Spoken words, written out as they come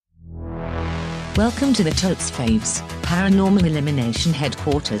Welcome to the Totes Faves, Paranormal Elimination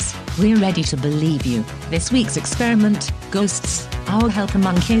Headquarters. We're ready to believe you. This week's experiment, ghosts. Our helper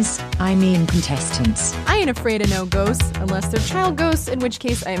monkeys, I mean contestants. I ain't afraid of no ghosts, unless they're child ghosts, in which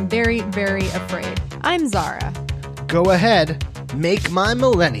case I am very, very afraid. I'm Zara. Go ahead, make my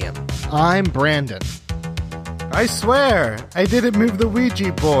millennium. I'm Brandon. I swear, I didn't move the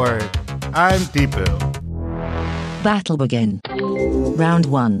Ouija board. I'm Deepu. Battle begin. Round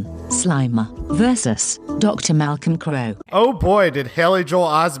 1, Slimer versus Dr. Malcolm Crowe. Oh boy, did Haley Joel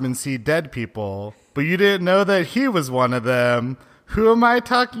Osment see dead people. But you didn't know that he was one of them. Who am I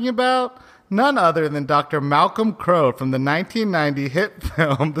talking about? None other than Dr. Malcolm Crowe from the 1990 hit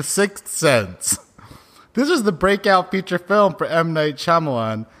film The Sixth Sense. This was the breakout feature film for M. Night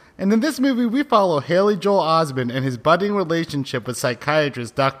Shyamalan. And in this movie, we follow Haley Joel Osment and his budding relationship with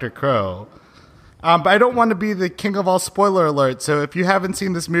psychiatrist Dr. Crowe. But I don't want to be the king of all spoiler alerts, so if you haven't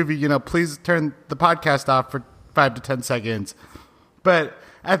seen this movie, please turn the podcast off for 5 to 10 seconds. But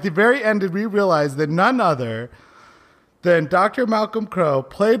at the very end, we realize that none other than Dr. Malcolm Crowe,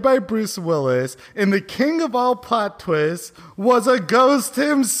 played by Bruce Willis, in the king of all plot twists, was a ghost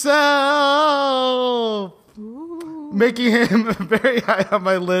himself! Ooh. Making him very high on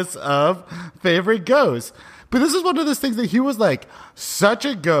my list of favorite ghosts. But this is one of those things that he was like such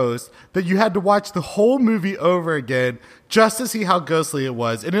a ghost that you had to watch the whole movie over again just to see how ghostly it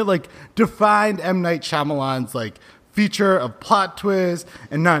was. And it defined M. Night Shyamalan's feature of plot twists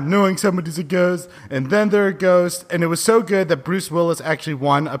and not knowing somebody's a ghost and then they're a ghost. And it was so good that Bruce Willis actually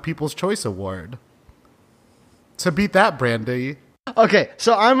won a People's Choice Award. So beat that, Brandy. Okay,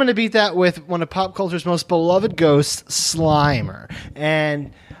 so I'm going to beat that with one of pop culture's most beloved ghosts, Slimer.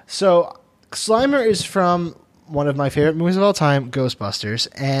 And so Slimer is from one of my favorite movies of all time, Ghostbusters.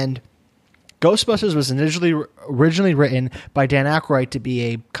 And Ghostbusters was originally written by Dan Aykroyd to be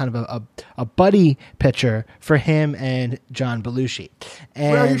a kind of a buddy picture for him and John Belushi.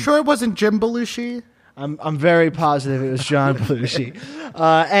 And are you sure it wasn't Jim Belushi? I'm very positive it was John Belushi.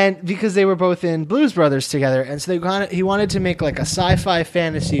 And because they were both in Blues Brothers together. And so he wanted to make a sci-fi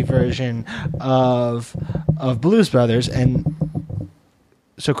fantasy version of Blues Brothers, and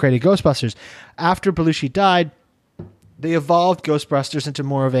so created Ghostbusters. After Belushi died, they evolved Ghostbusters into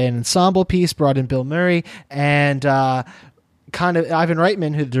more of an ensemble piece, brought in Bill Murray, and Ivan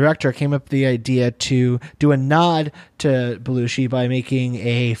Reitman, who the director, came up with the idea to do a nod to Belushi by making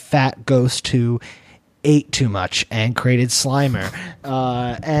a fat ghost who ate too much and created Slimer.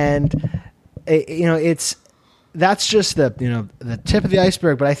 That's just the tip of the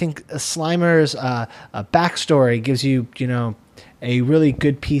iceberg. But I think Slimer's backstory gives you a really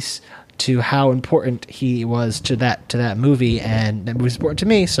good piece to how important he was to that movie, and that movie's important to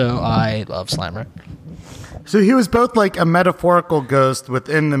me, so I love Slimer. So he was both a metaphorical ghost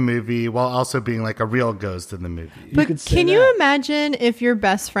within the movie while also being a real ghost in the movie. But can you imagine if your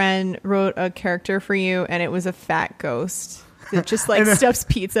best friend wrote a character for you and it was a fat ghost that just stuffs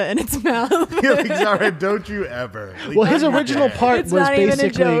pizza in its mouth? Zara, don't you ever. Well, his original part it's was not even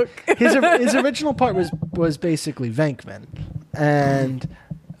basically a joke. his original part was basically Venkman, and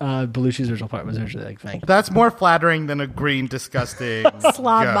Belushi's original part was originally Venkman. That's more flattering than a green, disgusting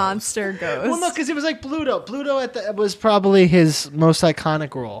slob ghost. monster ghost. Well, no, because it was like Bluto. Bluto was probably his most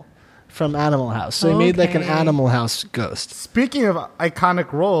iconic role from Animal House. So he made an Animal House ghost. Speaking of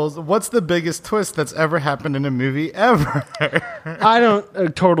iconic roles, what's the biggest twist that's ever happened in a movie ever? I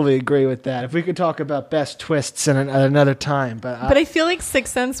don't totally agree with that. If we could talk about best twists at another time. But I feel like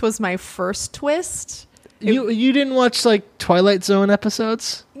Sixth Sense was my first twist. You didn't watch Twilight Zone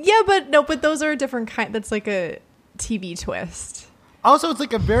episodes? Yeah, but those are a different kind. That's a TV twist. Also, it's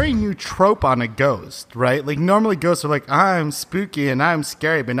a very new trope on a ghost, right? Normally ghosts are I'm spooky and I'm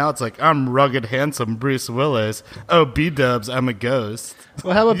scary, but now it's I'm rugged, handsome Bruce Willis. Oh, B-dubs, I'm a ghost.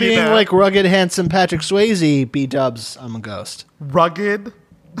 Well, how about being rugged, handsome Patrick Swayze, B-dubs, I'm a ghost? Rugged?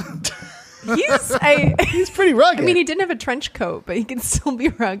 He's pretty rugged. I mean, he didn't have a trench coat, but he can still be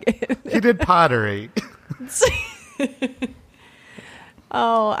rugged. He did pottery. This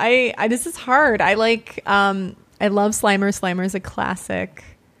is hard. I love Slimer. Slimer's a classic.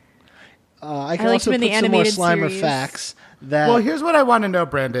 I can also put some more Slimer facts. Well, here's what I want to know,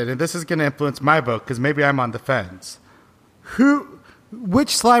 Brandon, and this is going to influence my vote because maybe I'm on the fence. Which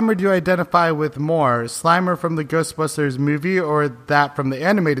Slimer do you identify with more? Slimer from the Ghostbusters movie or that from the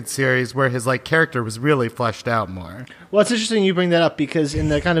animated series where his character was really fleshed out more? Well, it's interesting you bring that up because in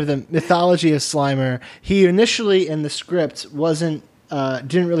the kind of the mythology of Slimer, he initially in the script didn't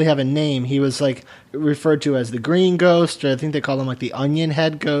really have a name. He was referred to as the Green Ghost, or I think they call him the Onion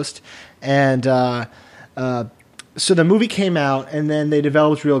Head Ghost. And so the movie came out, and then they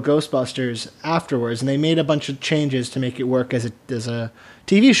developed Real Ghostbusters afterwards, and they made a bunch of changes to make it work as a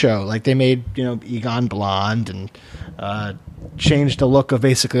TV show. Like they made Egon blonde and changed the look of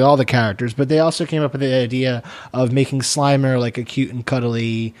basically all the characters, but they also came up with the idea of making Slimer like a cute and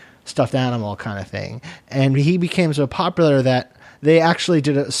cuddly stuffed animal kind of thing, and he became so popular that they actually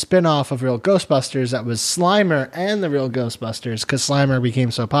did a spin-off of Real Ghostbusters that was Slimer and the Real Ghostbusters because Slimer became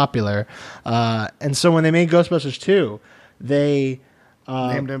so popular. And so when they made Ghostbusters 2, they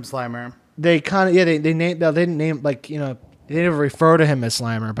named him Slimer. They kind of they didn't name they never refer to him as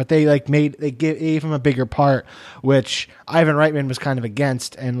Slimer, but they gave him a bigger part, which Ivan Reitman was kind of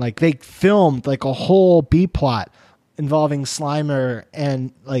against, and like they filmed like a whole B plot involving Slimer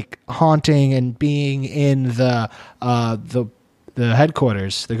and like haunting and being in the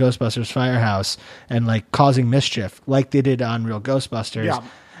headquarters, the Ghostbusters firehouse, and like causing mischief like they did on Real Ghostbusters. Yeah.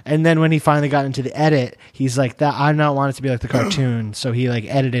 And then when he finally got into the edit, he's like, "That I don't want it to be like the cartoon," so he like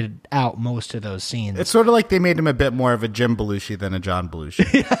edited out most of those scenes. It's sort of like they made him a bit more of a Jim Belushi than a John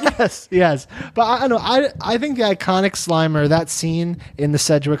Belushi. yes. But I don't know. I think the iconic Slimer, that scene in the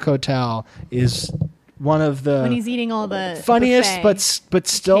Sedgwick Hotel, is one of the when he's eating all the funniest, but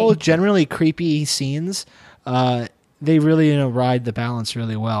still generally creepy scenes. They really ride the balance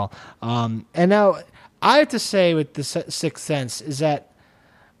really well. And now I have to say with the Sixth Sense is that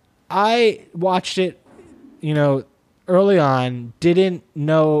I watched it, early on, didn't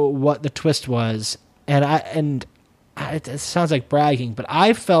know what the twist was, and it sounds like bragging, but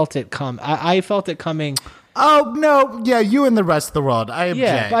I felt it come. I felt it coming. Oh no! Yeah, you and the rest of the world. I object.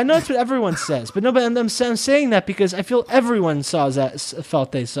 Yeah, but I know that's what everyone says. But no, but I'm saying that because I feel everyone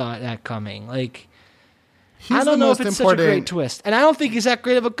felt they saw that coming. Like. I don't know if it's such a great twist. And I don't think he's that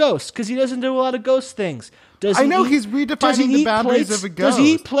great of a ghost because he doesn't do a lot of ghost things. He's redefining the boundaries of a ghost. Does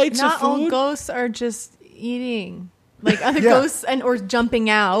he eat plates of food? Not all ghosts are just eating. Like other ghosts or jumping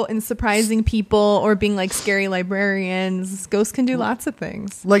out and surprising people or being like scary librarians. Ghosts can do lots of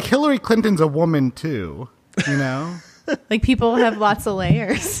things. Like Hillary Clinton's a woman too, Like people have lots of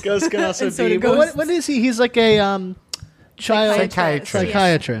layers. Ghosts can also be. What is he? He's like a child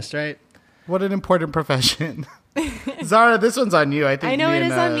psychiatrist, right? What an important profession. Zara, this one's on you. I know it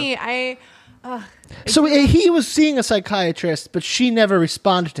is on me. So he was seeing a psychiatrist, but she never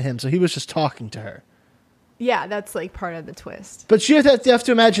responded to him, so he was just talking to her. Yeah, that's like part of the twist. But you have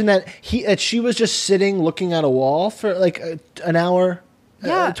to imagine that she was just sitting looking at a wall for like an hour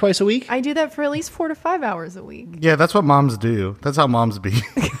twice a week? I do that for at least 4 to 5 hours a week. Yeah, that's what moms do. That's how moms be.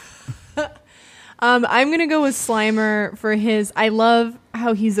 I'm going to go with Slimer for his... I love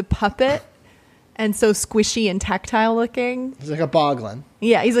how he's a puppet. And so squishy and tactile looking. He's like a boglin.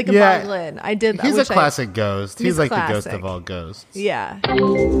 Yeah, he's like a boglin. I did that. He's a classic ghost. He's like the ghost of all ghosts. Yeah.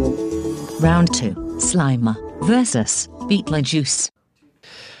 Round 2. Slimer versus Beetlejuice.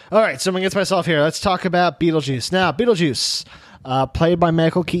 All right, so I'm going to get to myself here. Let's talk about Beetlejuice. Now, Beetlejuice, played by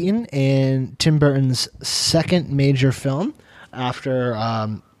Michael Keaton in Tim Burton's second major film after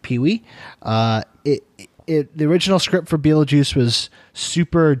Pee-wee. The original script for Beetlejuice was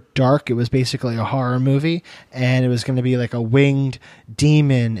super dark. It was basically a horror movie, and it was going to be like a winged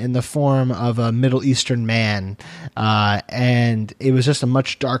demon in the form of a Middle Eastern man. And it was just a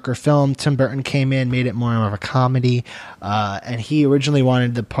much darker film. Tim Burton came in, made it more of a comedy, and he originally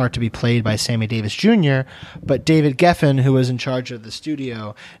wanted the part to be played by Sammy Davis Jr., but David Geffen, who was in charge of the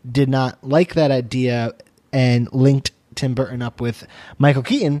studio, did not like that idea and linked Tim Burton up with Michael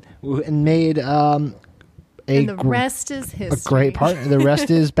Keaton and made... and the rest is history. A great part. The rest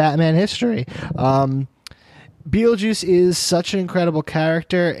is Batman history. Beetlejuice is such an incredible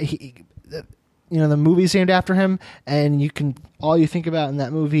character. The movie's named after him, and all you think about in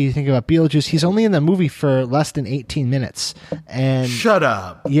that movie, you think about Beetlejuice. He's only in the movie for less than 18 minutes. And shut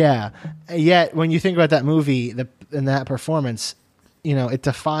up. Yeah. Yet when you think about that movie and that performance, it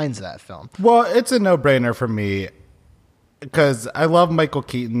defines that film. Well, it's a no-brainer for me. Because I love Michael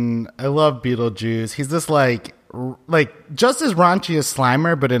Keaton. I love Beetlejuice. He's this like just as raunchy as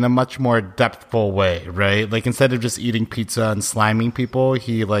Slimer, but in a much more depthful way, right? Like instead of just eating pizza and sliming people,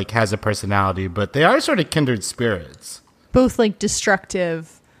 he like has a personality. But they are sort of kindred spirits. Both like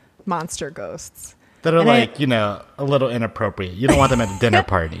destructive monster ghosts. That are a little inappropriate. You don't want them at a dinner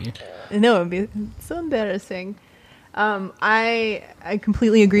party. No, it'd be so embarrassing. I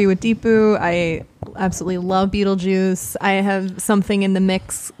completely agree with Deepu. I absolutely love Beetlejuice. I have something in the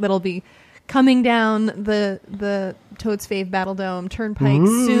mix that'll be coming down the Toad's Fave Battle Dome Turnpike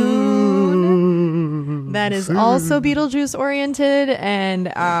soon. That is also Beetlejuice oriented,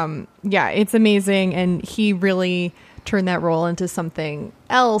 and it's amazing. And he really turn that role into something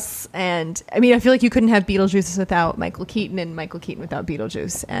else. And I mean, I feel like you couldn't have Beetlejuice without Michael Keaton and Michael Keaton without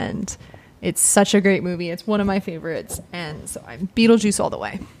Beetlejuice. And it's such a great movie. It's one of my favorites. And so I'm Beetlejuice all the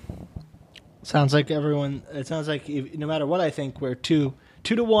way. Sounds like no matter what I think, we're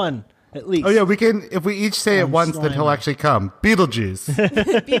 2-1 at least. Oh yeah, we can. If we each say it once, then he'll actually come. Beetlejuice.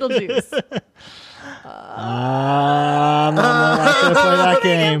 Beetlejuice. I'm not going to play that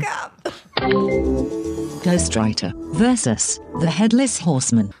game. Ghost Rider versus the Headless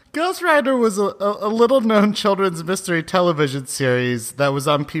Horseman. Ghost Rider was a little-known children's mystery television series that was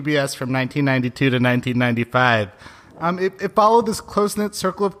on PBS from 1992 to 1995. It followed this close-knit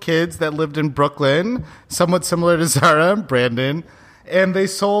circle of kids that lived in Brooklyn, somewhat similar to Zara and Brandon, and they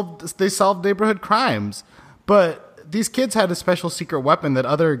solved neighborhood crimes. But these kids had a special secret weapon that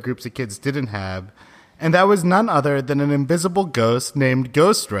other groups of kids didn't have, and that was none other than an invisible ghost named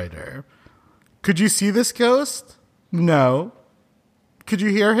Ghost Rider. Could you see this ghost? No. Could you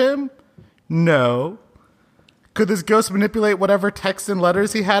hear him? No. Could this ghost manipulate whatever text and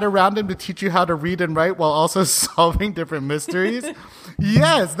letters he had around him to teach you how to read and write while also solving different mysteries?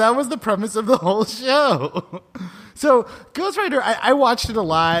 Yes, that was the premise of the whole show. So Ghost Rider, I watched it a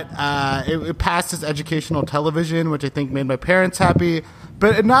lot. It passed as educational television, which I think made my parents happy.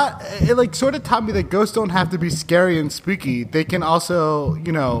 But it sort of taught me that ghosts don't have to be scary and spooky. They can also,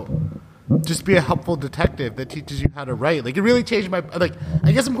 just be a helpful detective that teaches you how to write. Like, it really changed my,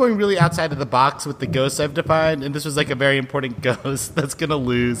 I guess I'm going really outside of the box with the ghosts I've defined, and this was, a very important ghost that's going to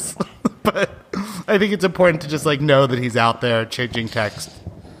lose. But I think it's important to just, know that he's out there changing text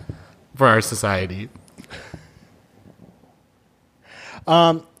for our society.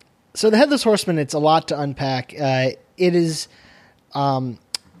 So the Headless Horseman, it's a lot to unpack. It is...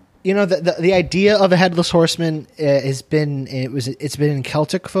 the idea of a headless horseman it's been in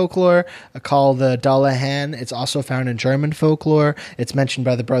Celtic folklore called the Dullahan. It's also found in German folklore. It's mentioned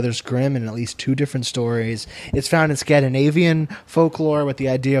by the Brothers Grimm in at least 2 different stories. It's found in Scandinavian folklore with the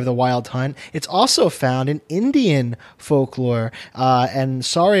idea of the wild hunt. It's also found in Indian folklore. And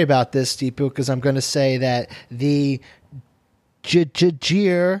sorry about this, Deepu, because I'm going to say that the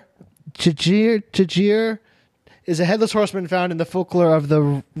Jajir is a headless horseman found in the folklore of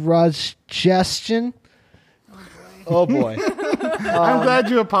the Rajasthan. Oh boy. I'm glad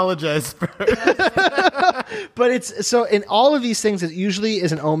you apologized for it. But it's so in all of these things, it usually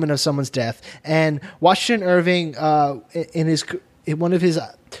is an omen of someone's death. And Washington Irving,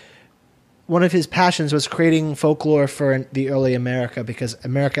 one of his passions was creating folklore for the early America, because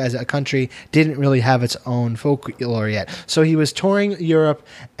America as a country didn't really have its own folklore yet. So he was touring Europe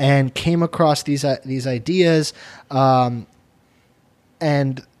and came across these ideas and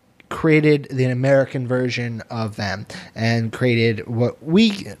created the American version of them, and created what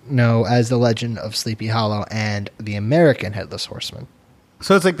we know as the legend of Sleepy Hollow and the American Headless Horseman.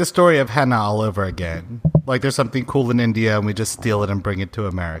 So it's like the story of henna all over again. Like, there's something cool in India and we just steal it and bring it to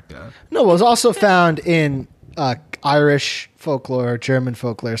America. No, it was also found in Irish folklore, German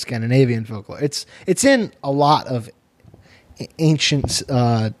folklore, Scandinavian folklore. It's in a lot of ancient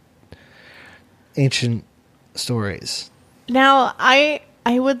stories. Now, I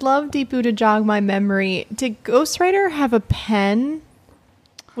would love Deepu to jog my memory. Did Ghost Rider have a pen?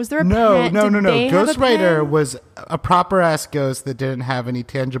 Was there a pen? No. They have Ghost a Rider pen? was a proper-ass ghost that didn't have any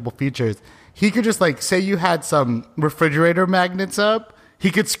tangible features. He could just, say you had some refrigerator magnets up. He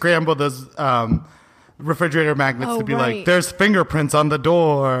could scramble those refrigerator magnets to be like, there's fingerprints on the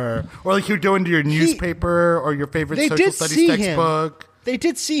door. Or, he would go into your newspaper or your favorite social studies textbook. They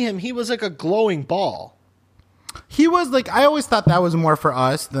did see him. He was like a glowing ball. He was, I always thought that was more for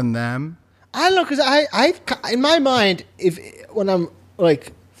us than them. I don't know, because I in my mind, when I'm,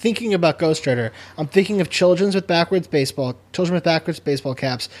 thinking about Ghost Rider, I'm thinking of children with backwards baseball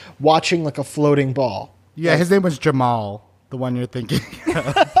caps watching a floating ball. Yeah, his name was Jamal, the one you're thinking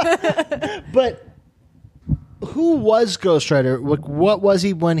of. But who was Ghost Rider? What was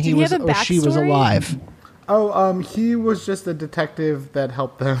he when he was or she was alive? Oh, he was just a detective that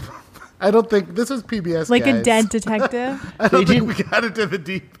helped them. I don't think this was PBS. Like guys. a dead detective. I don't think we got into the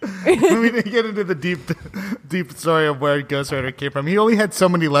deep. We didn't get into the deep story of where Ghost Rider came from. He only had so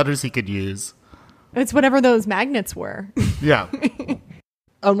many letters he could use. It's whatever those magnets were. Yeah.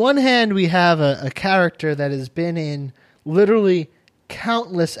 On one hand, we have a character that has been in literally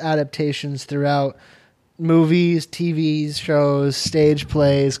countless adaptations throughout movies, TV shows, stage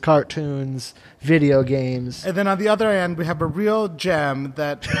plays, cartoons, video games. And then on the other hand, we have a real gem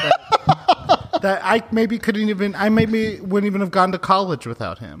that I maybe wouldn't even have gone to college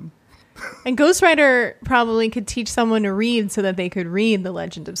without him. And Ghost Rider probably could teach someone to read so that they could read The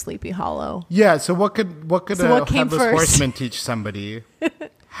Legend of Sleepy Hollow. Yeah, so what could So a what came Headless first? Horseman teach somebody?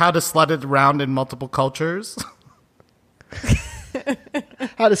 How to slut it around in multiple cultures?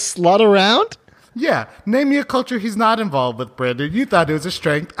 How to slut around? Yeah, name me a culture he's not involved with, Brandon. You thought it was a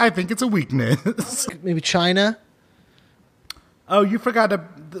strength. I think it's a weakness. Maybe China? Oh, you forgot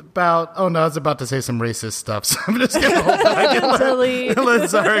about... Oh, no, I was about to say some racist stuff, so I'm just going to hold back and Delete. let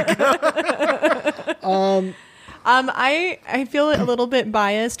Zara go. I feel a little bit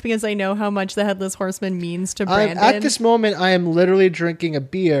biased because I know how much the Headless Horseman means to Brandon. At this moment, I am literally drinking a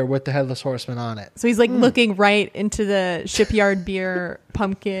beer with the Headless Horseman on it. So he's like looking right into the Shipyard Beer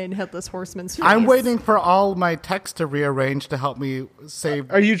pumpkin Headless Horseman's face. I'm waiting for all my text to rearrange to help me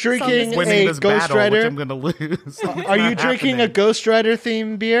save Are you drinking winning a this Ghost battle, which Rider? I'm going to lose. Are you drinking a Ghost Rider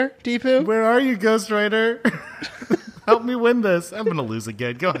themed beer, Deepu? Where are you, Ghost Rider? Help me win this. I'm going to lose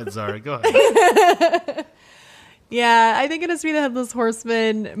again. Go ahead, Zara. Go ahead. Yeah, I think it has to be the Headless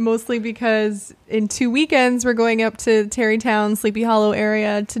Horseman, mostly because in 2 weekends we're going up to Tarrytown, Sleepy Hollow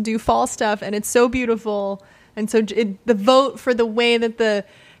area to do fall stuff, and it's so beautiful. And so the vote for the way that the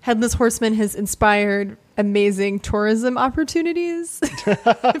Headless Horseman has inspired amazing tourism opportunities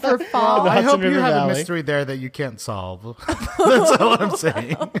for fall. I hope Hudson you River have Valley. a mystery there that you can't solve. That's all I'm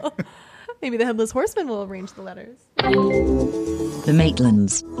saying. Maybe the Headless Horseman will arrange the letters. The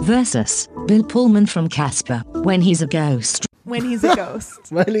Maitlands versus Bill Pullman from Casper when he's a ghost. When he's a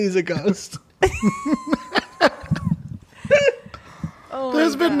ghost. When he's a ghost. Oh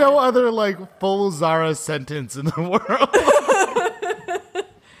There's my been God. no other like full Zara sentence in the world.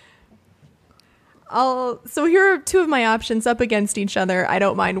 So here are two of my options up against each other. I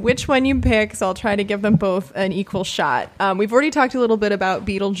don't mind which one you pick, so I'll try to give them both an equal shot. We've already talked a little bit about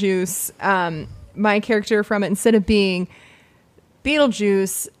Beetlejuice. My character from it, instead of being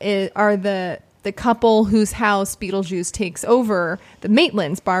Beetlejuice, are the couple whose house Beetlejuice takes over, the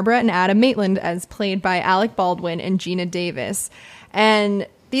Maitlands, Barbara and Adam Maitland, as played by Alec Baldwin and Gina Davis. And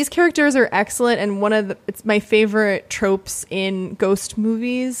these characters are excellent, and it's my favorite tropes in ghost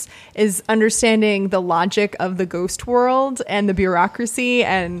movies is understanding the logic of the ghost world and the bureaucracy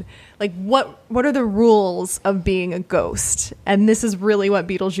and like what are the rules of being a ghost. And this is really what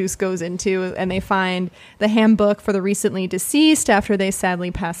Beetlejuice goes into, and they find the handbook for the recently deceased after they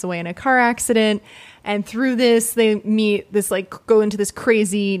sadly pass away in a car accident. And through this, they meet this, like, go into this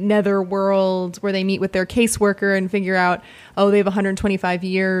crazy nether world where they meet with their caseworker and figure out, oh, they have 125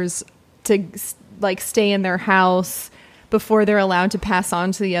 years to, like, stay in their house before they're allowed to pass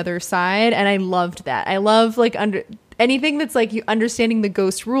on to the other side. And I loved that. I love, like, anything that's, like, you understanding the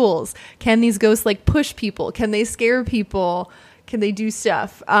ghost rules. Can these ghosts, like, push people? Can they scare people? Can they do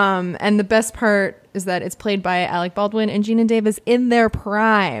stuff? And the best part is that it's played by Alec Baldwin and Gina Davis in their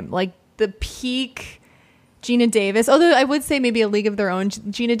prime. Like, the peak Gina Davis, although I would say maybe A League of Their Own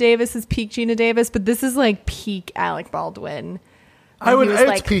Gina Davis is peak Gina Davis, but this is like peak Alec Baldwin.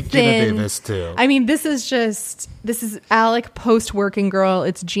 It's peak Gina Davis too. I mean, this is Alec post Working Girl.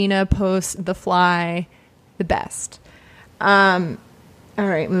 It's Gina post The Fly, the best. All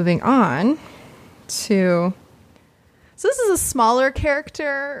right, moving on to. So this is a smaller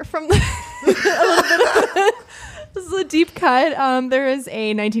character from the. This is a deep cut. There is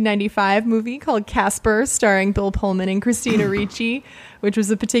a 1995 movie called Casper starring Bill Pullman and Christina Ricci, which was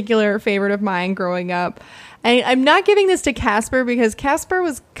a particular favorite of mine growing up. And I'm not giving this to Casper because Casper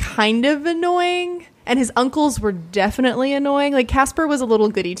was kind of annoying and his uncles were definitely annoying. Like, Casper was a little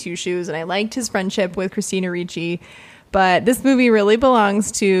goody two-shoes and I liked his friendship with Christina Ricci. But this movie really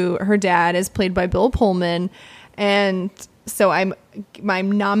belongs to her dad, as played by Bill Pullman. And so I'm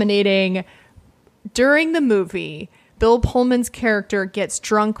nominating... During the movie, Bill Pullman's character gets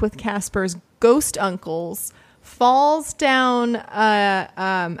drunk with Casper's ghost uncles, falls down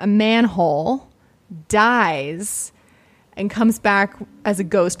a manhole, dies, and comes back as a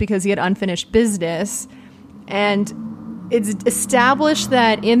ghost because he had unfinished business. And it's established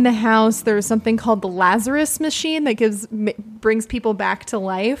that in the house there's something called the Lazarus machine that brings people back to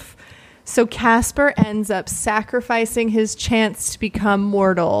life. So Casper ends up sacrificing his chance to become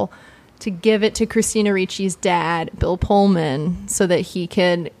mortal to give it to Christina Ricci's dad, Bill Pullman, so that he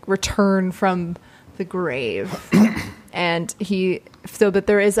can return from the grave. So that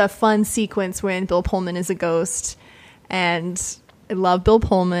there is a fun sequence when Bill Pullman is a ghost. And I love Bill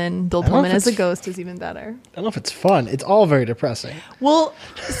Pullman. Bill Pullman as a ghost is even better. I don't know if it's fun. It's all very depressing. Well,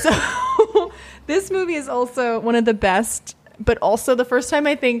 so this movie is also one of the best but also the first time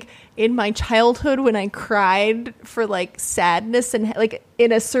I think in my childhood when I cried for like sadness and like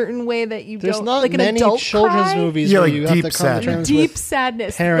in a certain way that you There's don't not like an many adult children's cry. movies Yeah, where like you have deep to come to sadness. terms Deep with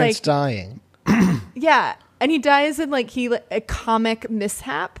sadness, parents like, dying. Yeah, and he dies in like a comic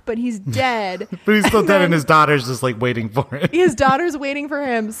mishap, but he's dead. But he's still And dead, then and his daughter's just like waiting for him. his daughter's waiting for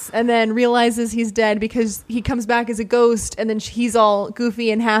him, and then realizes he's dead because he comes back as a ghost, and then he's all goofy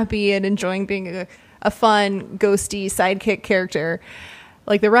and happy and enjoying being a fun ghosty sidekick character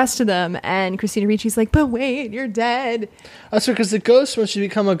like the rest of them. And Christina Ricci's like, but wait, you're dead. That's because the ghost, once you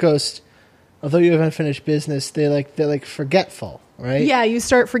become a ghost, although you haven't finished business, they're like forgetful, right? Yeah, you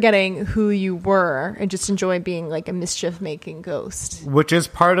start forgetting who you were and just enjoy being like a mischief-making ghost. Which is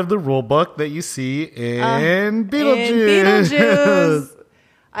part of the rule book that you see in Beetlejuice. In Beetlejuice.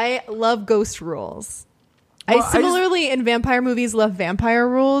 I love ghost rules. Well, I similarly in vampire movies love vampire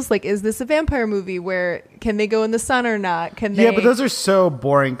rules. Like, is this a vampire movie where can they go in the sun or not? Can they? Yeah, but those are so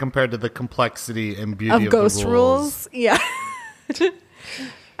boring compared to the complexity and beauty of ghost the rules. Yeah. I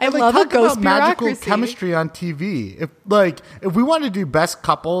And, like, love a talk ghost about magical bureaucracy. chemistry on TV. If we wanted to do best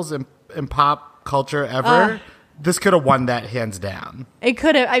couples in pop culture ever, this could have won that hands down. It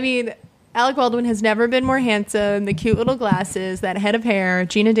could have. I mean, Alec Baldwin has never been more handsome. The cute little glasses, that head of hair.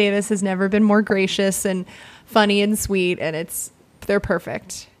 Gina Davis has never been more gracious and funny and sweet, and they're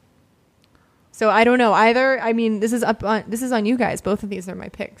perfect. So I don't know either. I mean, this is on you guys. Both of these are my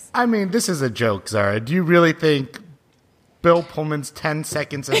picks. I mean, this is a joke, Zara. Do you really think Bill Pullman's 10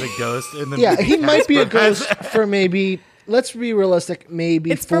 seconds as a ghost in the Yeah, movie he might be a Casper has- ghost for maybe, let's be realistic,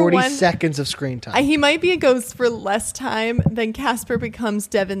 maybe It's for 40 one- seconds of screen time. He might be a ghost for less time than Casper becomes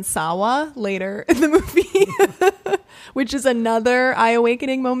Devon Sawa later in the movie, which is another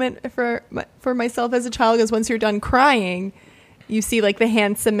eye-awakening moment for myself as a child, because once you're done crying, you see like the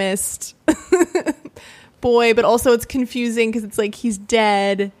handsomest boy, but also it's confusing because it's like he's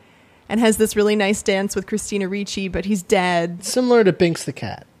dead and has this really nice dance with Christina Ricci, but he's dead. Similar to Binks the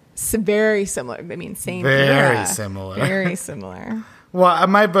Cat. Very similar. I mean, same Very era. similar. Very similar. Well,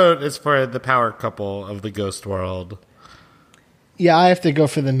 my vote is for the power couple of the ghost world. Yeah, I have to go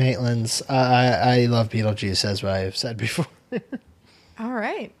for the Maitlands. I love Beetlejuice, as I've said before. All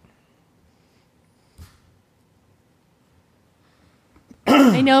right.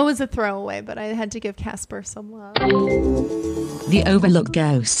 I know it was a throwaway, but I had to give Casper some love. The Overlook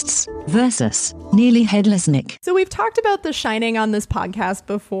Ghosts versus Nearly Headless Nick. So we've talked about The Shining on this podcast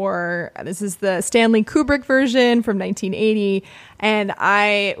before. This is the Stanley Kubrick version from 1980, and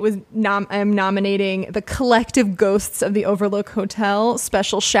I'm nominating The Collective Ghosts of the Overlook Hotel.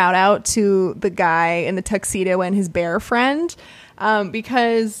 Special shout out to the guy in the tuxedo and his bear friend,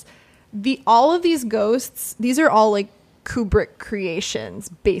 because all of these ghosts, these are all like Kubrick creations,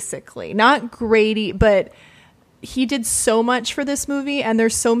 basically. Not Grady, but he did so much for this movie, and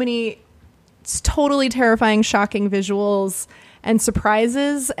there's so many totally terrifying, shocking visuals and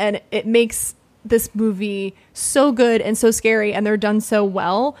surprises, and it makes this movie so good and so scary, and they're done so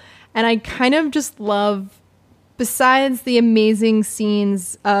well. And I kind of just love, besides the amazing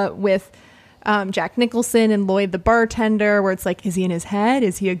scenes with Jack Nicholson and Lloyd the bartender, where it's like, is he in his head?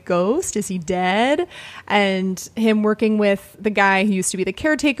 Is he a ghost? Is he dead? And him working with the guy who used to be the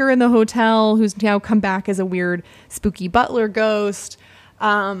caretaker in the hotel, who's now come back as a weird, spooky butler ghost.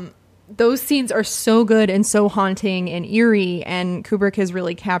 Those scenes are so good and so haunting and eerie, and Kubrick has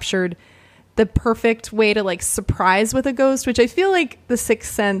really captured the perfect way to like surprise with a ghost, which I feel like The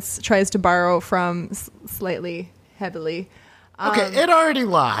Sixth Sense tries to borrow from slightly heavily. Okay, it already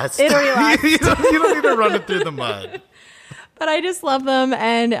lost. It already lost. you don't need to run it through the mud. But I just love them,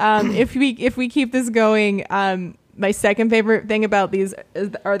 and if we keep this going, my second favorite thing about these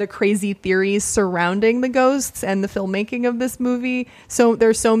are the crazy theories surrounding the ghosts and the filmmaking of this movie. So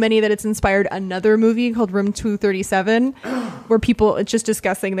there's so many that it's inspired another movie called Room 237, where it's just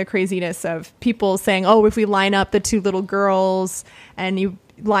discussing the craziness of people saying, oh, if we line up the two little girls and you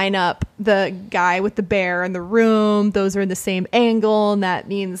line up the guy with the bear in the room, those are in the same angle, and that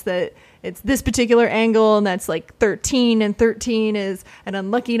means that it's this particular angle, and that's like 13, and 13 is an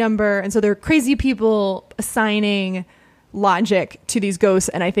unlucky number. And so there are crazy people assigning logic to these ghosts,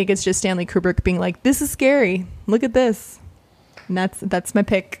 and I think it's just Stanley Kubrick being like, this is scary, look at this. And that's my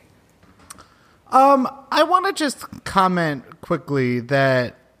pick. I want to just comment quickly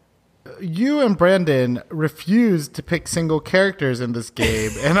that you and Brandon refused to pick single characters in this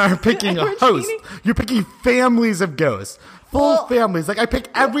game and are picking a host. cheating. You're picking families of ghosts. Full families. Like, I pick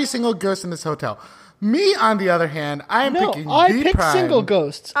every single ghost in this hotel. Me, on the other hand, I'm picking I the picked Prime. single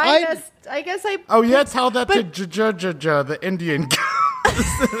ghosts. I guess I Oh, yeah, picked- tell that but to the Indian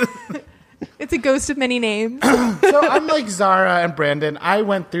ghost. It's a ghost of many names. So I'm like Zara and Brandon. I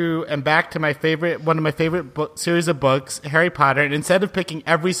went through and back to one of my favorite series of books, Harry Potter, and instead of picking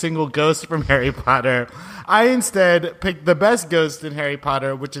every single ghost from Harry Potter, I instead picked the best ghost in Harry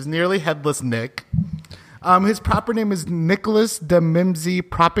Potter, which is Nearly Headless Nick. His proper name is Nicholas de Mimsy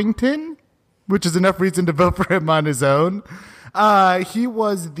Proppington, which is enough reason to vote for him on his own. He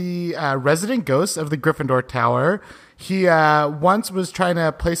was the resident ghost of the Gryffindor Tower. He once was trying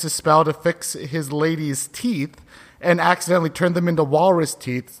to place a spell to fix his lady's teeth and accidentally turned them into walrus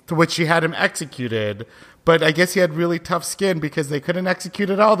teeth, to which she had him executed. But I guess he had really tough skin because they couldn't execute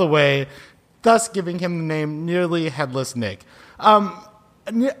it all the way, thus giving him the name Nearly Headless Nick.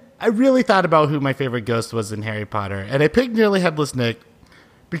 I really thought about who my favorite ghost was in Harry Potter, and I picked Nearly Headless Nick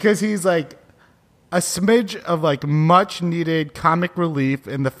because he's like a smidge of like much needed comic relief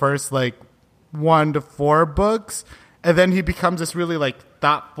in the first like 1 to 4 books, and then he becomes this really like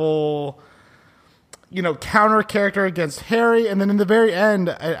thoughtful, counter character against Harry. And then in the very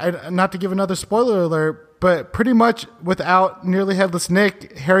end, I not to give another spoiler alert, but pretty much without Nearly Headless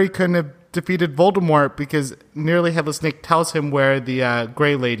Nick, Harry couldn't have defeated Voldemort because Nearly Headless Nick tells him where the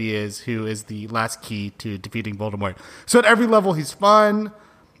Grey Lady is, who is the last key to defeating Voldemort. So at every level, he's fun,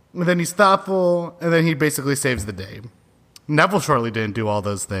 and then he's thoughtful, and then he basically saves the day. Neville Shortley didn't do all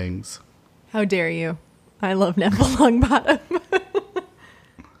those things. How dare you? I love Neville Longbottom.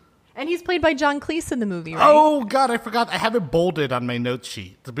 And he's played by John Cleese in the movie, right? Oh, God, I forgot. I have it bolded on my note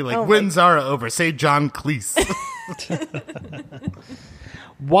sheet to be like, win Zara over. Say John Cleese.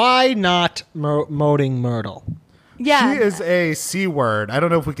 Why not Moaning Myrtle? Yeah. She is a C word. I don't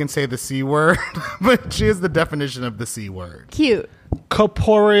know if we can say the C word, but she is the definition of the C word. Cute.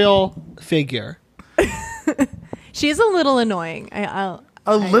 Corporeal figure. She's a little annoying.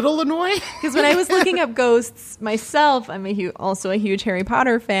 Little annoying? Because when I was looking up ghosts myself, I'm also a huge Harry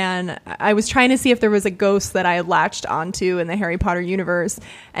Potter fan. I was trying to see if there was a ghost that I latched onto in the Harry Potter universe.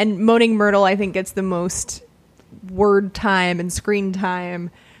 And Moaning Myrtle, I think, gets the most word time and screen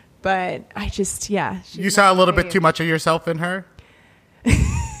time. But I just, you saw a little bit too much of yourself in her?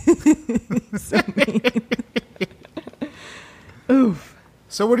 So mean. Oof.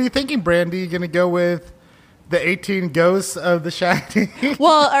 So what are you thinking, Brandy? You going to go with the 18 ghosts of The Shining?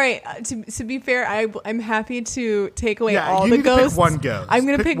 Well, all right. To be fair, I'm happy to take away all the ghosts. Pick one ghost. I'm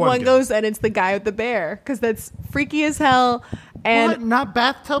going to pick one ghost, and it's the guy with the bear, because that's freaky as hell. And what? Not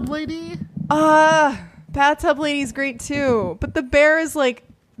Bathtub Lady? Bathtub Lady's great too, but the bear is like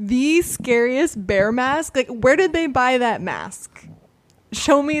the scariest bear mask. Like, where did they buy that mask?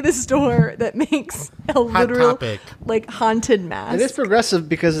 Show me the store that makes a literal like haunted mask. It is progressive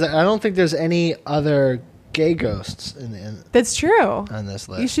because I don't think there's any other gay ghosts That's true. on this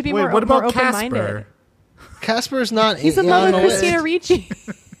list. You should be Wait, more what about open-minded. Casper? Casper's not. He's on another the Christina list. Ricci.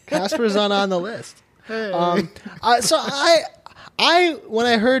 Casper's not on the list. Hey. I when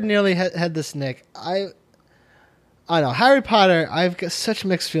I heard Nearly Headless Nick, I know Harry Potter. I've got such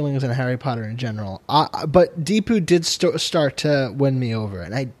mixed feelings on Harry Potter in general. But Deepu did start to win me over,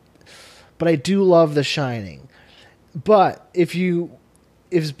 but I do love The Shining. But if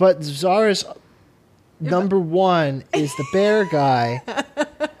Zara's number one is the bear guy,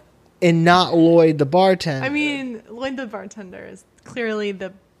 and not Lloyd the bartender. I mean, Lloyd the bartender is clearly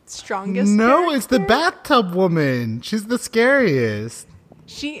the strongest. No, character. it's the bathtub woman. She's the scariest.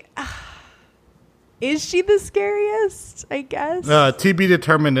 Is she the scariest? I guess. To be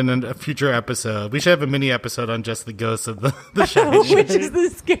determined in a future episode. We should have a mini episode on just the ghosts of the Shining. Which is the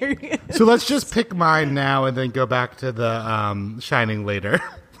scariest? So let's just pick mine now and then go back to the Shining later.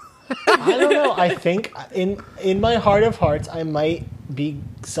 I don't know. I think in my heart of hearts, I might be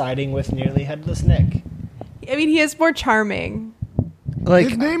siding with Nearly Headless Nick. I mean, he is more charming. Like,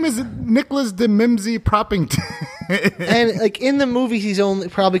 his name is Nicholas de Mimsy Proppington. and like in the movie, he's only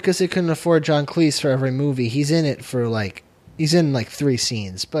probably because they couldn't afford John Cleese for every movie. He's in it for he's in 3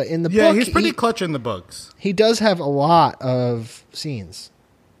 scenes. But in the book, he's pretty clutch in the books. He does have a lot of scenes.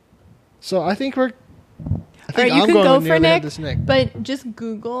 So I think All right, you I'm can going go with for Nearly Headless Nick. but just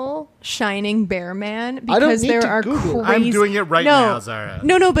Google Shining Bear Man I don't because need there to are Google. crazy. I'm doing it right now, Zara.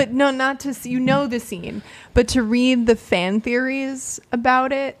 No, but not to see. You know the scene, but to read the fan theories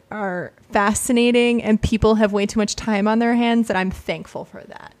about it are fascinating, and people have way too much time on their hands, and I'm thankful for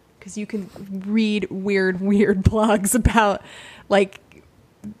that because you can read weird blogs about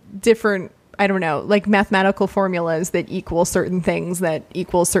different. I don't know, mathematical formulas that equal certain things that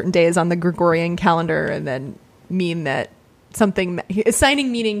equal certain days on the Gregorian calendar and then mean that something,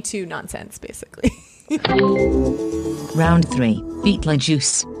 assigning meaning to nonsense, basically. Round 3.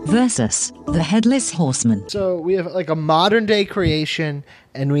 Beetlejuice versus the Headless Horseman. So we have a modern day creation,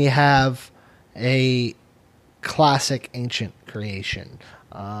 and we have a classic ancient creation.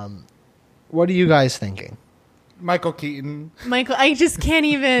 What are you guys thinking? Michael Keaton. Michael, I just can't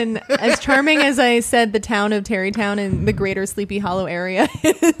even. As charming as I said, the town of Tarrytown in the greater Sleepy Hollow area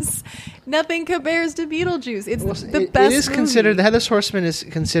is, nothing compares to Beetlejuice. It's the best. It is movie. considered. The Headless Horseman is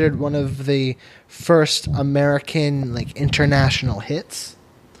considered one of the first American international hits.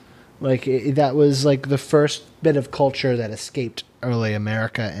 That was the first bit of culture that escaped early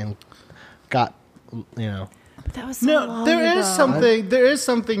America and got But that was so long ago. There is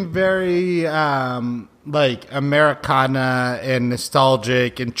something very Americana and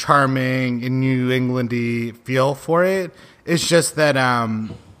nostalgic and charming and New Englandy feel for it. It's just that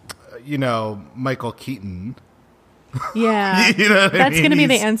Michael Keaton. Yeah, You know what I that's mean? going to be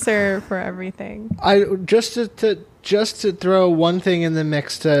the He's- answer for everything. I just to throw one thing in the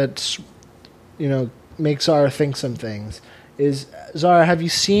mix to make Zara think some things is, Zara, have you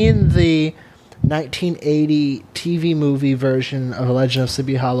seen the 1980 TV movie version of Legend of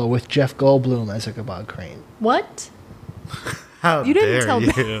Sleepy Hollow with Jeff Goldblum as Ichabod Crane? What? How You didn't dare tell you?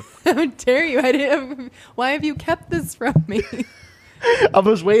 me. How dare you? I didn't. Why have you kept this from me? I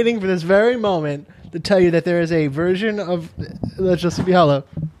was waiting for this very moment to tell you that there is a version of Legend of Sleepy Hollow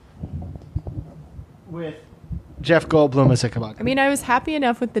with Jeff Goldblum as Ichabod I Crane. mean, I was happy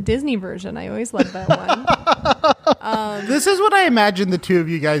enough with the Disney version. I always loved that one. This is what I imagine the two of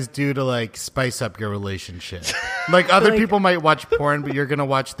you guys do to spice up your relationship. Other people might watch porn, but you're gonna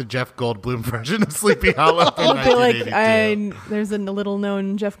watch the Jeff Goldblum version of Sleepy Hollow. I'll be like, there's a little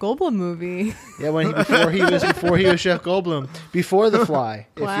known Jeff Goldblum movie. Yeah, before he was Jeff Goldblum, before The Fly.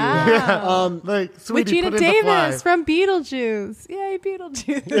 if you will. Wow. Like, With sweetie, Gina put in the fly. Davis from Beetlejuice. Yay,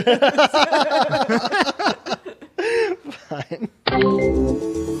 Beetlejuice.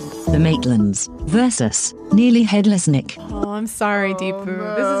 The Maitlands versus Nearly Headless Nick. Oh, I'm sorry, Deepu.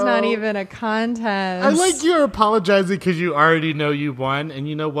 This is not even a contest. I like you're apologizing because you already know you won, and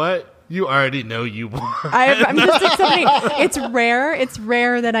you know what? You already know you won. I'm just accepting. It's rare. It's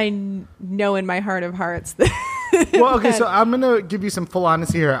rare that I know in my heart of hearts that. Well, okay, so I'm going to give you some full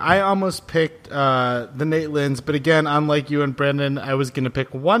honesty here. I almost picked the Natelins, but again, unlike you and Brendan, I was going to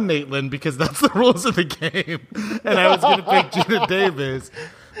pick one Natelin because that's the rules of the game, and I was going to pick Gina Davis.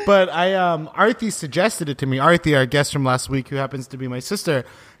 But Arthi suggested it to me. Arthi, our guest from last week, who happens to be my sister,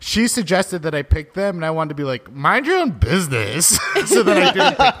 she suggested that I pick them, and I wanted to be like, mind your own business. So then I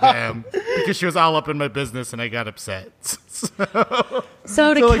didn't pick them because she was all up in my business, and I got upset.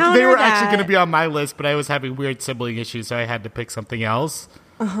 So to So counter they were that, actually going to be on my list, but I was having weird sibling issues, so I had to pick something else.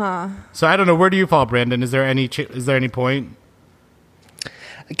 So I don't know. Where do you fall, Brandon? Is there any point?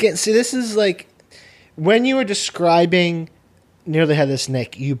 Again, see, this is when you were describing Nearly Headless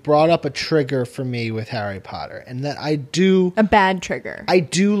Nick, you brought up a trigger for me with Harry Potter, and that a bad trigger. I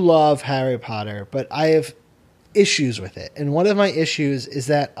do love Harry Potter, but I have issues with it. And one of my issues is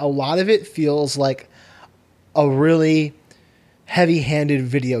that a lot of it feels like a really heavy-handed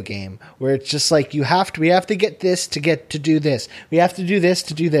video game where it's just we have to get this to do this. We have to do this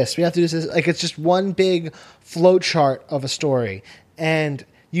to do this. We have to do this. It's just one big flow chart of a story. And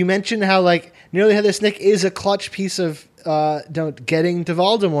you mentioned how Nearly Headless Nick is a clutch piece of getting to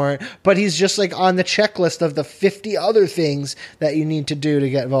Voldemort, but he's just on the checklist of the 50 other things that you need to do to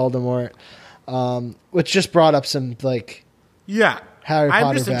get Voldemort, which just brought up some Yeah. Harry Potter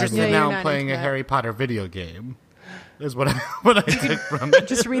I'm just bad interested movies. Yeah, now you're in not playing into a that. Harry Potter video game. Is what I took from it.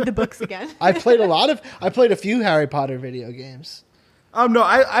 Just read the books again. I played a few Harry Potter video games. No,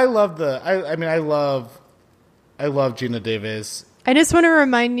 I love I love Gina Davis. I just want to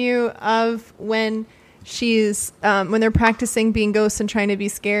remind you of when she's when they're practicing being ghosts and trying to be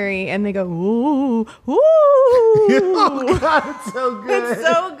scary, and they go ooh ooh. Oh God, it's so good. It's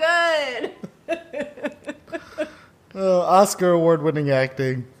so good. Oscar award-winning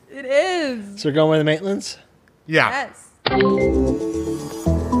acting. It is. So we're going with the Maitlands? Yeah. Yes.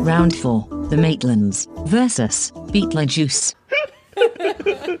 Round 4. The Maitlands versus Beetlejuice.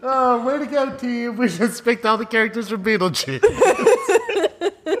 Oh, way to go, team. We just picked all the characters from Beetlejuice.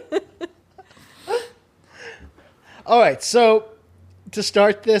 All right, so to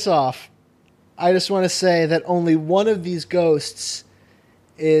start this off, I just want to say that only one of these ghosts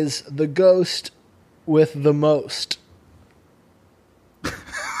is the ghost with the most.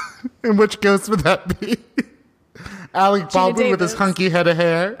 And which ghost would that be? Alec Baldwin with his Davis. hunky head of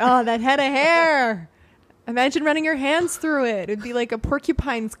hair. Oh, that head of hair. Imagine running your hands through it. It'd be like a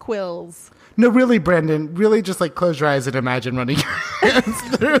porcupine's quills. No, really, Brandon. Really just close your eyes and imagine running your hands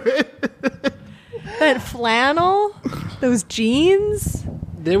through it. That flannel, those jeans.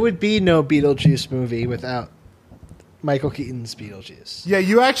 There would be no Beetlejuice movie without Michael Keaton's Beetlejuice. Yeah,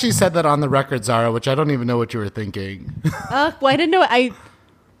 you actually said that on the record, Zara, which I don't even know what you were thinking. Well, I didn't know.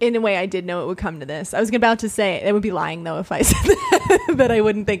 In a way, I did know it would come to this. I was about to say it would be lying though if I said that I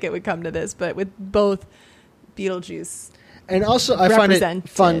wouldn't think it would come to this. But with both Beetlejuice, And also, I find it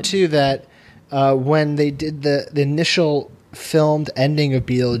fun too that when they did the initial filmed ending of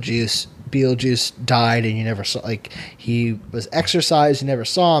Beetlejuice died, and you never saw, like, he was exorcised, you never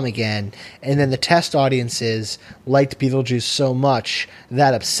saw him again, and then the test audiences liked Beetlejuice so much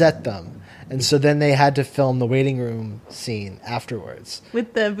that upset them. And so then they had to film the waiting room scene afterwards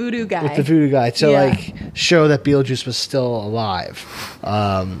with the voodoo guy. To like show that Beetlejuice was still alive,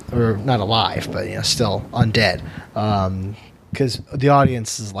 or not alive, but still undead, because the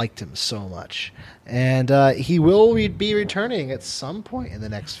audiences liked him so much. And he will be returning at some point in the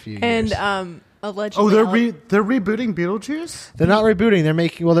next few years. And allegedly, they're rebooting Beetlejuice? They're not rebooting.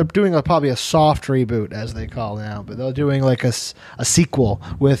 They're doing probably a soft reboot, as they call it now. But they're doing like a sequel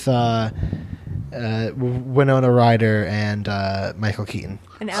with Winona Ryder and Michael Keaton.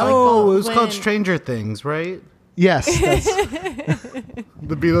 And Alec Baldwin. It was called Stranger Things, right? Yes. The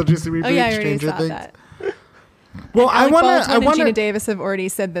Beetlejuice reboot, Stranger Things. That. Well, I Alec want Baldwin and Gina Davis have already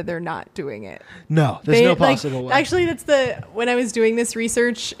said that they're not doing it. No, there's no possible way. Actually, when I was doing this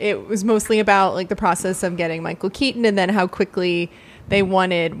research, it was mostly about like the process of getting Michael Keaton, and then how quickly they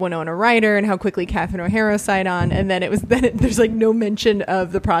wanted Winona Ryder, and how quickly Catherine O'Hara signed on, and then there's like no mention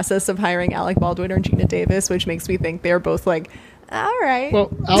of the process of hiring Alec Baldwin or Gina Davis, which makes me think they're both like, all right. Well,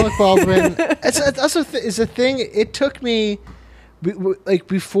 Alec Baldwin, is a thing. It took me like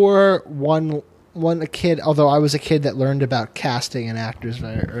before a kid, although I was a kid that learned about casting and actors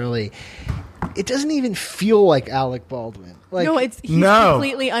very early, it doesn't even feel like Alec Baldwin. Like, no, he's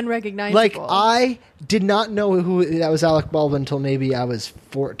completely unrecognizable. Like, I did not know who that was Alec Baldwin until maybe I was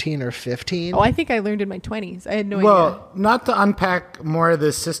 14 or 15. Oh, I think I learned in my 20s. I had no idea. Well, not to unpack more of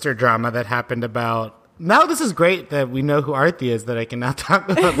this sister drama that happened about... Now this is great that we know who Arthi is, that I can now talk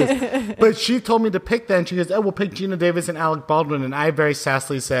about this. But she told me to pick that, and she goes, we'll pick Gina Davis and Alec Baldwin. And I very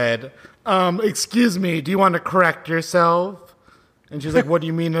sassily said, excuse me, do you want to correct yourself? And she's like, what do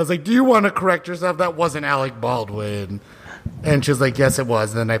you mean? And I was like, do you want to correct yourself? That wasn't Alec Baldwin. And she was like, yes, it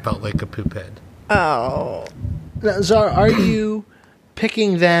was. And then I felt like a poop head. Oh. Now, Zara, are you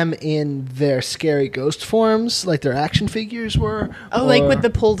picking them in their scary ghost forms, like their action figures were? Oh, like with the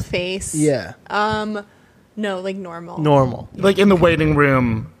pulled face? Yeah. No, like normal. Normal. Like in the waiting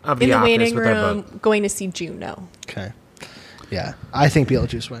room of the office. In the waiting with room, going to see Juno. Okay. Yeah. I think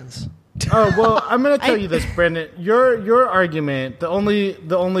Beetlejuice wins. Oh, well, I'm going to tell you this, Brendan. Your argument, the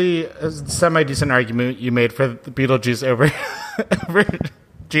only semi-decent argument you made for the Beetlejuice over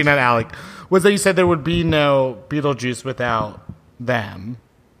Gina and Alec was that you said there would be no Beetlejuice without them,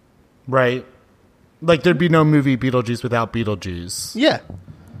 right? Like, there'd be no movie Beetlejuice without Beetlejuice. Yeah.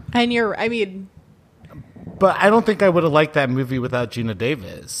 And But I don't think I would have liked that movie without Gina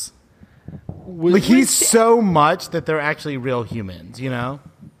Davis. Like, he's so much that they're actually real humans, you know?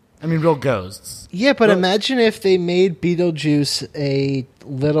 I mean, real ghosts. Yeah, but imagine if they made Beetlejuice a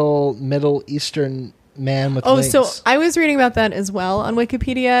little Middle Eastern man with wings. So I was reading about that as well on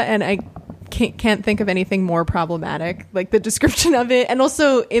Wikipedia, and I can't think of anything more problematic, like the description of it. And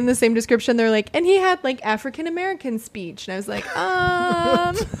also in the same description, they're like, and he had like African American speech. And I was like,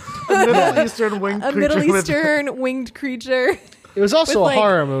 a Middle Eastern winged creature. A Middle Eastern winged creature. It was also with, a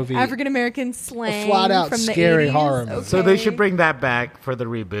horror movie. African American slang. A flat out from the scary 80s. horror movie. Okay. So they should bring that back for the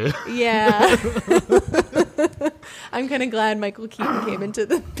reboot. Yeah. I'm kind of glad Michael Keaton came into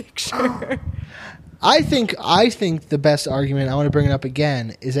the picture. I think the best argument, I want to bring it up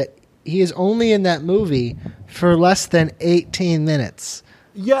again, is that he is only in that movie for less than 18 minutes.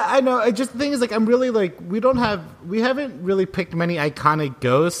 Yeah, I know. The thing is, like, I'm really like, we haven't really picked many iconic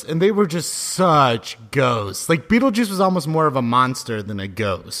ghosts, and they were just such ghosts. Like, Beetlejuice was almost more of a monster than a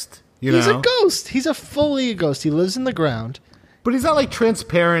ghost. He's a ghost. He's a fully ghost. He lives in the ground. But he's not like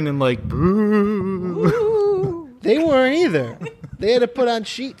transparent and like, boo. They weren't either. They had to put on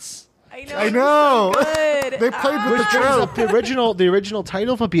sheets. I know. So good. They played with the trope. The original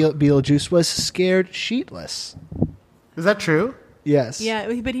title for Beetlejuice was Scared Sheetless. Is that true? Yes. Yeah,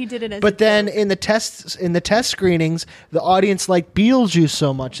 but he did it as But then in the test screenings, the audience liked Beetlejuice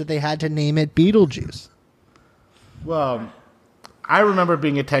so much that they had to name it Beetlejuice. Well, I remember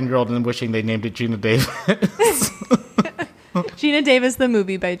being a 10-year-old and wishing they named it Gina Davis. Gina Davis, the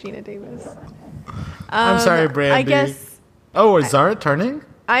movie by Gina Davis. I'm sorry, Brandy. I guess. Oh, is Zara turning?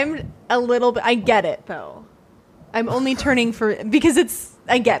 I'm a little bit. I get it though. I'm only turning because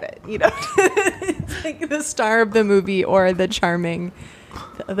I get it. You know, it's like the star of the movie or the charming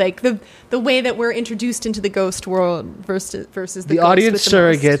like the way that we're introduced into the ghost world versus the ghost audience with the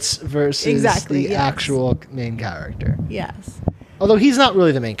most. surrogates versus Exactly, the yes. actual main character. Yes, Although he's not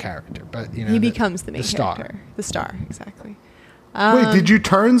really the main character, but he becomes the main star. character, the star. Exactly. Wait, did you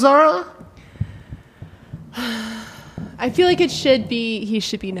turn Zara? I feel like he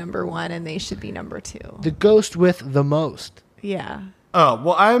should be number one, and they should be number two. The ghost with the most. Yeah. Oh,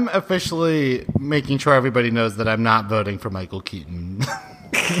 well, I'm officially making sure everybody knows that I'm not voting for Michael Keaton.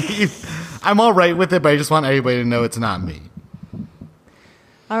 I'm all right with it, but I just want everybody to know it's not me.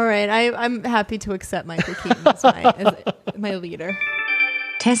 All right. I'm happy to accept Michael Keaton as my leader.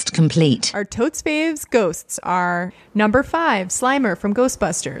 Test complete. Our Totes Faves ghosts are number 5, Slimer from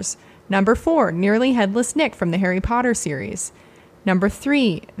Ghostbusters. Number 4, Nearly Headless Nick from the Harry Potter series. Number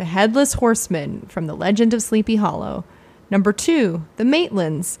 3, the Headless Horseman from The Legend of Sleepy Hollow. Number 2, the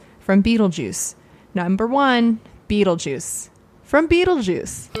Maitlands from Beetlejuice. Number 1, Beetlejuice from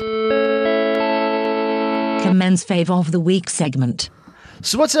Beetlejuice. Commence Fave of the Week segment.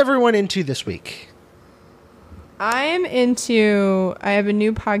 So what's everyone into this week? I have a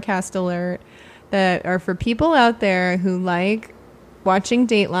new podcast alert that are for people out there who like watching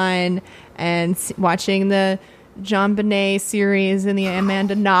Dateline and watching the John Bonet series and the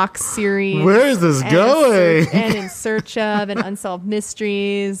Amanda Knox series. Where is this going? And In Search of and Unsolved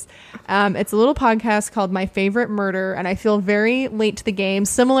Mysteries. It's a little podcast called My Favorite Murder, and I feel very late to the game.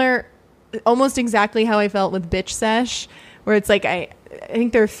 Similar, almost exactly how I felt with Bitch Sesh, where it's like I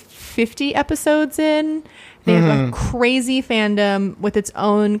think they're 50 episodes in. They have a crazy fandom with its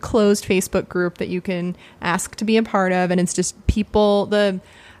own closed Facebook group that you can ask to be a part of. And it's just people, the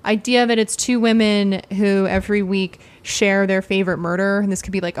idea of it, it's 2 women who every week share their favorite murder. And this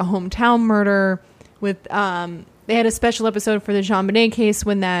could be like a hometown murder with, they had a special episode for the Jean Bonnet case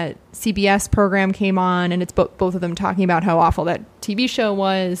when that CBS program came on. And it's both of them talking about how awful that TV show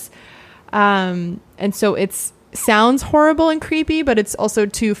was. And so it's sounds horrible and creepy, but it's also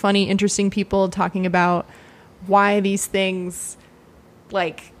 2 funny, interesting people talking about why these things,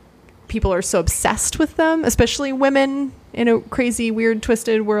 like, people are so obsessed with them, especially women in a crazy, weird,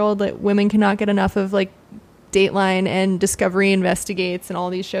 twisted world that women cannot get enough of, like Dateline and Discovery Investigates and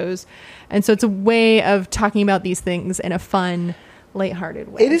all these shows. And so it's a way of talking about these things in a fun,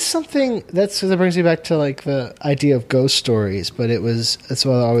 lighthearted way. It is something that brings me back to like the idea of ghost stories, but it's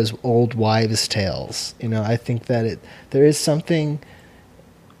what I was old wives' tales. You know, I think that there is something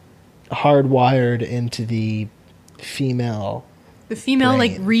hardwired into the female brain.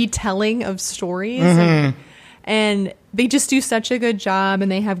 Like retelling of stories, and they just do such a good job,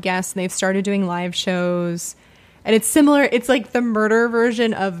 and they have guests, and they've started doing live shows, and it's similar. It's like the murder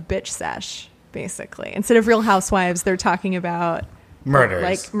version of Bitch Sesh, basically. Instead of Real Housewives, they're talking about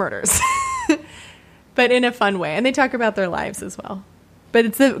murders but in a fun way, and they talk about their lives as well. But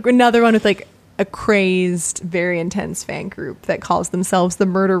it's another one with like a crazed, very intense fan group that calls themselves the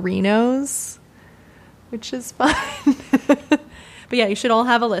Murderinos, which is fun. But yeah, you should all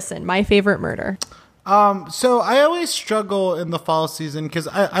have a listen. My Favorite Murder. So I always struggle in the fall season because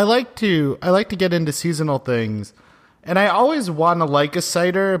I like to get into seasonal things, and I always want to like a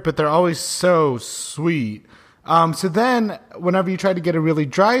cider, but they're always so sweet. So then whenever you try to get a really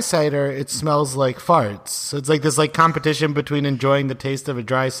dry cider, it smells like farts. So it's like this like competition between enjoying the taste of a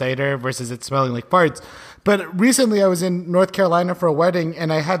dry cider versus it smelling like farts. But recently I was in North Carolina for a wedding,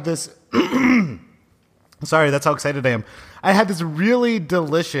 and I had this sorry, that's how excited I am. I had this really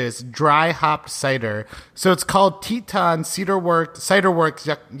delicious dry hopped cider. So it's called Teton Cider Works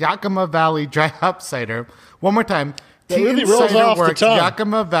Yakima Valley Dry Hop Cider. One more time. It really rolls off the tongue.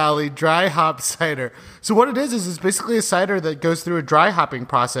 Yakima Valley Dry Hop Cider. So what it is it's basically a cider that goes through a dry hopping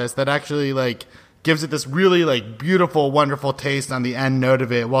process that actually like gives it this really like beautiful, wonderful taste on the end note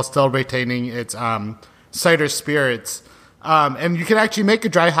of it while still retaining its cider spirits. And you can actually make a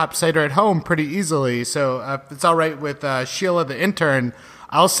dry hop cider at home pretty easily. So if it's all right with Sheila, the intern,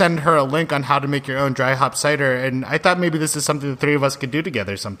 I'll send her a link on how to make your own dry hop cider. And I thought maybe this is something the 3 of us could do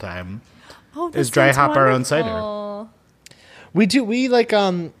together sometime. Oh, is dry hop our own cider. We do. We like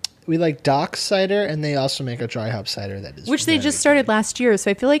Doc's cider, and they also make a dry hop cider that is Which they just started last year,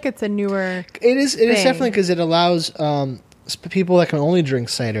 so I feel like it's a newer. It is definitely because it allows people that can only drink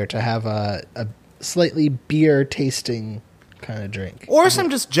cider to have a slightly beer tasting kind of drink, or some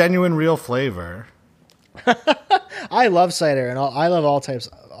just genuine real flavor. I love cider, and I love all types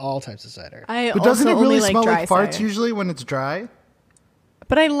of cider. But doesn't it really smell like farts cider. usually when it's dry?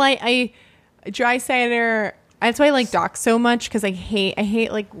 But I dry cider. That's why I like Doc so much, because I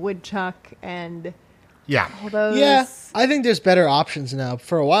hate like woodchuck and Yeah. All those. Yeah, I think there's better options now.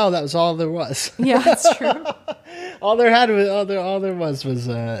 For a while, that was all there was. Yeah, that's true. all there was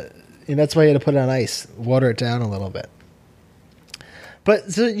and that's why you had to put it on ice, water it down a little bit.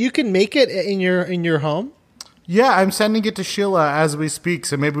 But so you can make it in your home. Yeah, I'm sending it to Sheila as we speak,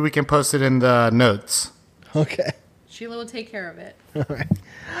 so maybe we can post it in the notes. Okay. Sheila will take care of it. All right.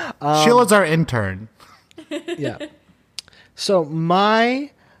 Sheila's our intern. Yeah. So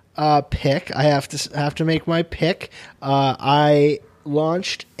my pick, I have to make my pick. I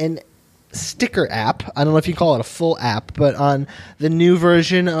launched an sticker app. I don't know if you call it a full app, but on the new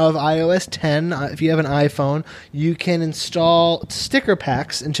version of iOS 10, if you have an iPhone, you can install sticker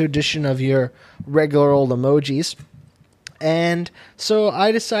packs into addition of your regular old emojis. And so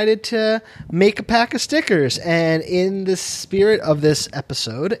I decided to make a pack of stickers. And in the spirit of this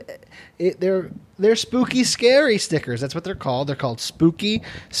episode, they're spooky, scary stickers. That's what they're called. They're called spooky,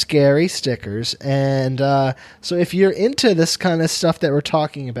 scary stickers. And so if you're into this kind of stuff that we're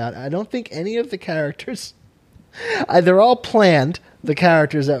talking about, I don't think any of the characters, they're all planned, a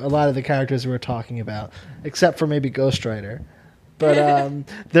lot of the characters we're talking about, except for maybe Ghost Rider. But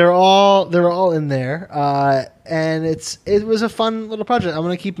they're all in there. And it was a fun little project. I'm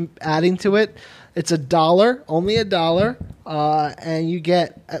going to keep adding to it. It's $1, only $1. And you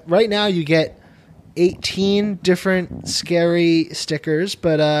get, right now you get 18 different scary stickers,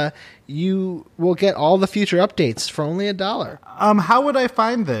 but you will get all the future updates for only $1. How would I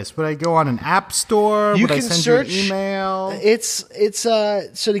find this? Would I go on an app store? You would I can send search you an email? It's so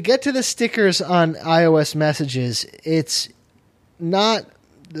to get to the stickers on iOS messages, it's not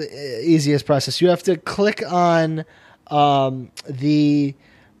the easiest process. You have to click on the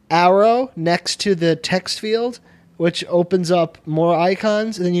arrow next to the text field, which opens up more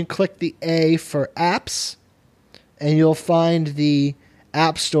icons, and then you click the A for apps, and you'll find the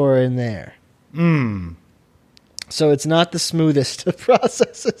App Store in there. So it's not the smoothest of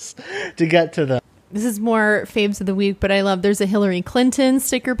processes to get to them. This is more faves of the week, but I love, there's a Hillary Clinton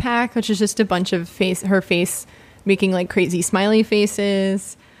sticker pack, which is just a bunch of her face making like crazy smiley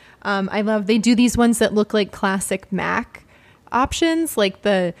faces. I love, they do these ones that look like classic Mac options, like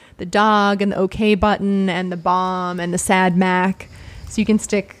the dog and the OK button and the bomb and the sad Mac. So you can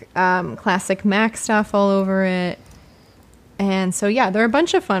stick classic Mac stuff all over it. And so, yeah, there are a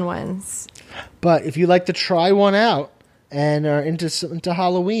bunch of fun ones. But if you like to try one out and are into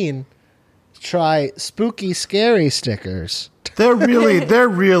Halloween, try spooky, scary stickers. They're really good. They're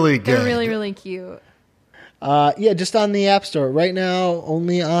really, really cute. Yeah, just on the App Store. Right now,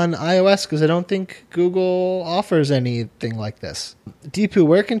 only on iOS, because I don't think Google offers anything like this. Deepu,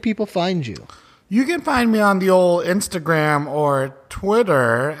 where can people find you? You can find me on the old Instagram or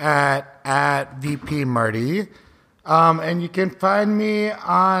Twitter at VP Marty. And you can find me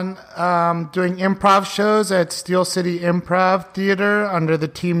on doing improv shows at Steel City Improv Theater under the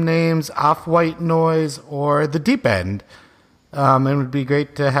team names Off-White Noise or The Deep End. It would be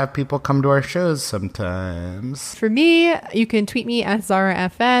great to have people come to our shows sometimes. For me, you can tweet me at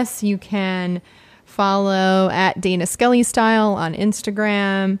ZaraFS. You can follow at Dana Skelly Style on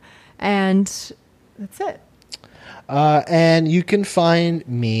Instagram. And that's it. And you can find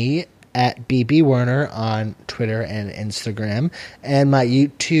me at BB Werner on Twitter and Instagram. And my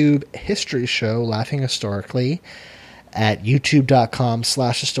YouTube history show, Laughing Historically, at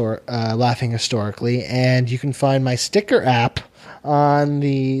youtube.com/laughing historically. And you can find my sticker app on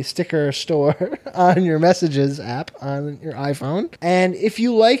the sticker store on your messages app on your iPhone. And if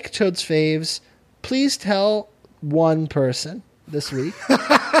you like Toad's Faves, please tell one person this week.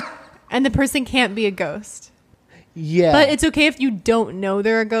 And the person can't be a ghost. Yeah. But it's okay if you don't know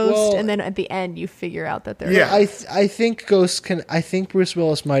they're a ghost, Well, and then at the end you figure out that they're Yeah. a ghost. I think ghosts can. I think Bruce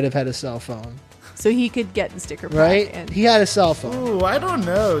Willis might have had a cell phone, So he could get the sticker pack. right? And, He had a cell phone. Ooh, I don't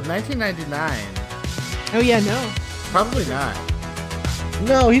know. 1999. oh, yeah, no. Probably not.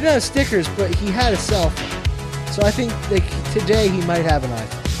 No, he didn't have stickers, but he had a cell phone. So I think today he might have an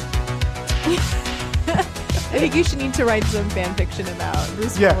iPhone. I think you should need to write some fan fiction about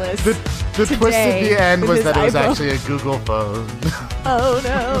Bruce Yeah, Willis. the twist at today the end with was his that it was iPhone. actually a Google phone. Oh,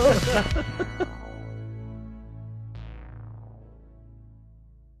 no.